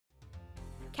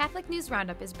Catholic News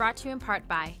Roundup is brought to you in part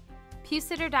by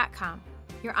PewSitter.com,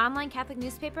 your online Catholic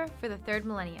newspaper for the third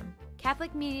millennium,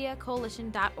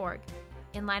 CatholicMediaCoalition.org,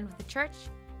 in line with the Church,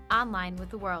 online with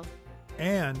the world.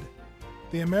 And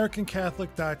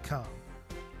TheAmericanCatholic.com,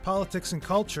 politics and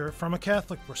culture from a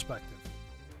Catholic perspective.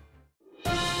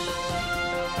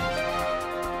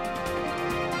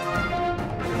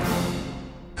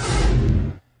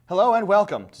 Hello and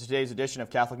welcome to today's edition of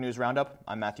Catholic News Roundup.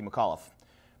 I'm Matthew McAuliffe.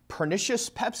 Pernicious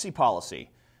Pepsi policy.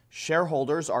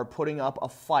 Shareholders are putting up a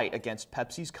fight against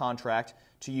Pepsi's contract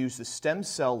to use the stem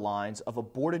cell lines of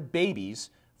aborted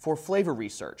babies for flavor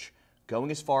research, going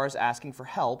as far as asking for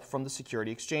help from the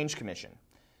Security Exchange Commission.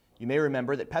 You may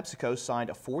remember that PepsiCo signed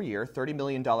a 4-year, $30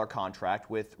 million contract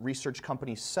with research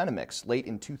company Cenomix late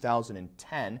in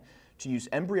 2010 to use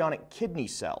embryonic kidney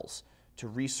cells to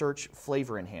research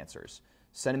flavor enhancers.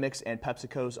 Cenomix and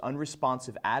PepsiCo's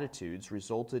unresponsive attitudes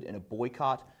resulted in a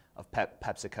boycott of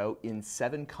PepsiCo in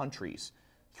 7 countries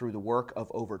through the work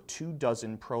of over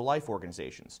 24 pro-life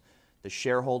organizations. The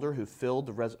shareholder who filed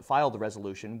the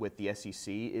resolution with the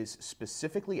SEC is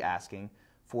specifically asking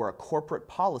for a corporate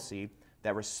policy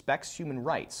that respects human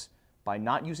rights by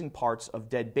not using parts of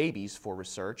dead babies for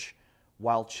research,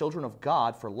 while Children of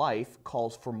God for Life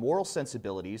calls for moral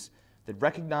sensibilities that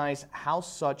recognize how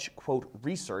such, quote,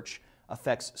 research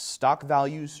affects stock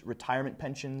values, retirement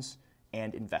pensions,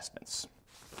 and investments.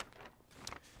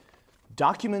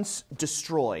 Documents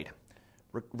destroyed.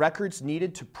 Records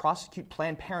needed to prosecute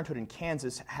Planned Parenthood in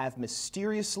Kansas have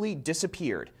mysteriously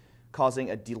disappeared, causing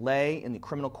a delay in the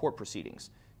criminal court proceedings.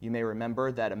 You may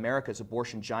remember that America's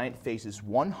abortion giant faces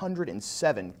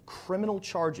 107 criminal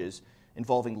charges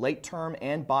involving late-term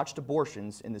and botched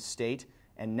abortions in the state,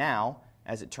 and now,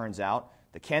 as it turns out,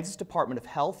 the Kansas Department of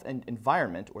Health and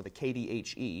Environment, or the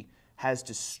KDHE, has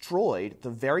destroyed the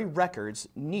very records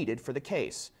needed for the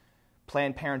case.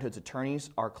 Planned Parenthood's attorneys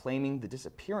are claiming the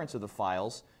disappearance of the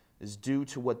files is due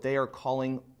to what they are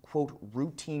calling, quote,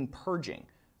 routine purging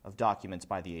of documents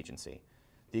by the agency.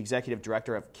 The executive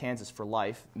director of Kansas for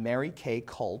Life, Mary Kay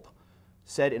Culp,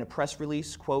 said in a press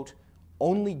release, quote,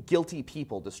 only guilty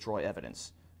people destroy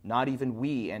evidence. Not even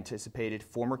we anticipated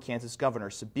former Kansas Governor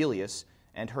Sebelius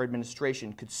and her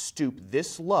administration could stoop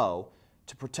this low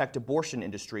to protect abortion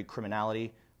industry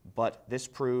criminality, but this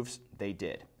proves they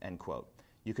did, end quote.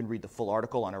 You can read the full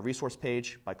article on our resource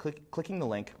page by clicking the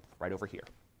link right over here.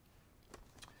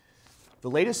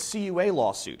 The latest CUA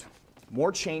lawsuit.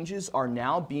 More changes are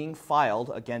now being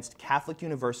filed against Catholic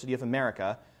University of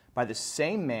America by the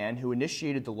same man who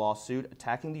initiated the lawsuit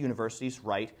attacking the university's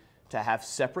right to have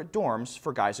separate dorms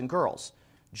for guys and girls.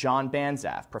 John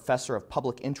Banzaf, professor of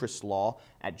public interest law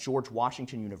at George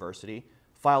Washington University,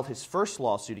 filed his first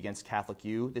lawsuit against Catholic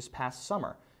U this past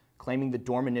summer, claiming the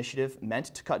dorm initiative meant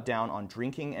to cut down on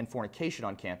drinking and fornication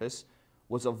on campus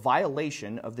was a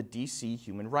violation of the D.C.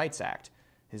 Human Rights Act.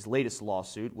 His latest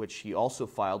lawsuit, which he also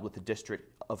filed with the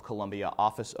District of Columbia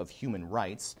Office of Human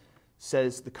Rights,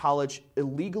 says the college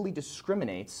illegally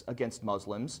discriminates against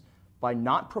Muslims by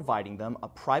not providing them a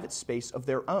private space of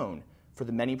their own for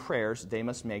the many prayers they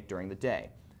must make during the day.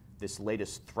 This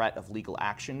latest threat of legal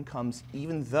action comes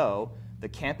even though the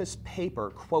campus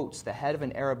paper quotes the head of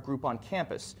an Arab group on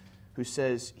campus who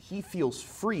says he feels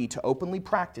free to openly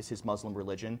practice his Muslim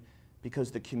religion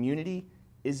because the community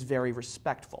is very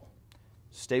respectful.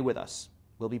 Stay with us.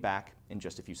 We'll be back in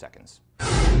just a few seconds.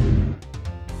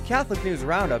 Catholic News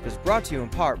Roundup is brought to you in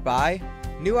part by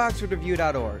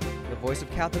NewOxfordReview.org, the voice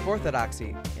of Catholic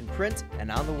Orthodoxy, in print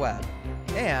and on the web,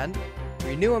 and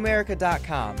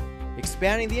RenewAmerica.com,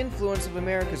 expanding the influence of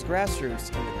America's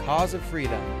grassroots in the cause of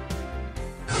freedom.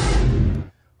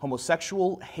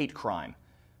 Homosexual hate crime.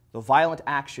 The violent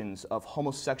actions of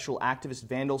homosexual activist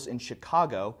vandals in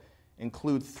Chicago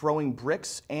include throwing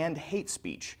bricks and hate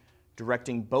speech,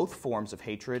 directing both forms of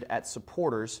hatred at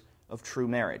supporters of true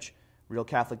marriage.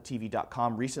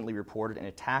 RealCatholicTV.com recently reported an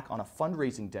attack on a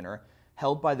fundraising dinner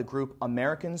held by the group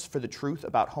Americans for the Truth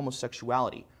About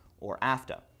Homosexuality, or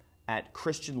AFTA, at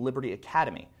Christian Liberty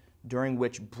Academy, during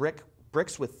which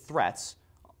bricks with threats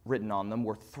written on them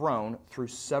were thrown through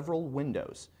several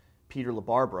windows. Peter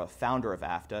LaBarbera, founder of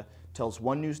AFTA, tells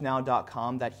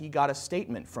OneNewsNow.com that he got a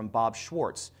statement from Bob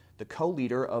Schwartz, the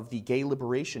co-leader of the Gay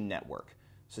Liberation Network,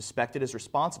 suspected as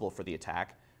responsible for the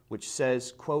attack, which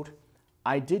says, quote,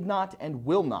 I did not and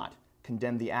will not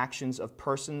condemn the actions of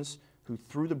persons who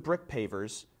threw the brick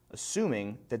pavers,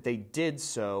 assuming that they did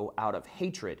so out of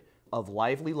hatred of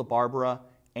Lively LaBarbera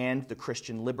and the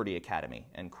Christian Liberty Academy,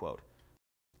 end quote.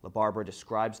 LaBarbera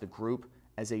describes the group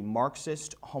as a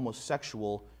Marxist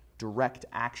homosexual direct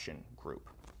action group.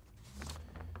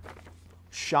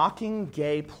 Shocking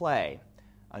gay play.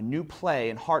 A new play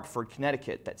in Hartford,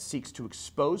 Connecticut that seeks to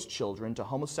expose children to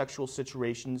homosexual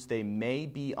situations they may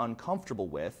be uncomfortable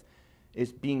with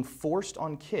is being forced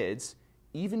on kids,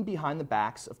 even behind the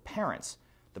backs of parents.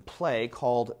 The play,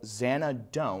 called Xana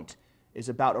Don't, is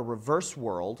about a reverse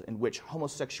world in which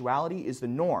homosexuality is the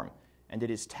norm and it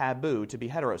is taboo to be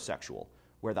heterosexual,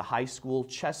 where the high school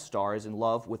chess star is in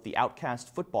love with the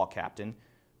outcast football captain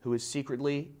who is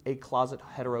secretly a closet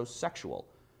heterosexual.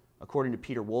 According to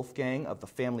Peter Wolfgang of the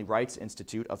Family Rights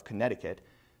Institute of Connecticut,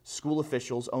 school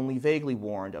officials only vaguely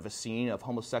warned of a scene of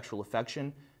homosexual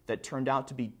affection that turned out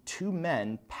to be two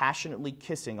men passionately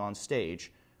kissing on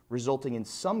stage, resulting in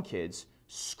some kids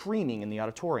screaming in the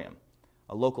auditorium.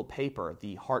 A local paper,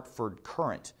 the Hartford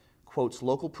Courant, quotes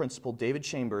local principal David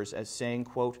Chambers as saying,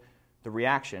 quote, "The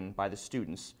reaction by the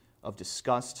students of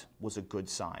disgust was a good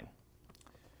sign."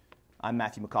 I'm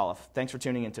Matthew McAuliffe. Thanks for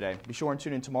tuning in today. Be sure and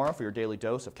tune in tomorrow for your daily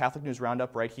dose of Catholic News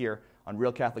Roundup right here on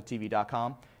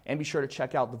RealCatholicTV.com. And be sure to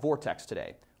check out The Vortex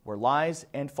today, where lies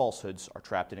and falsehoods are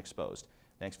trapped and exposed.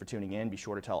 Thanks for tuning in. Be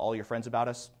sure to tell all your friends about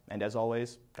us. And as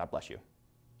always, God bless you.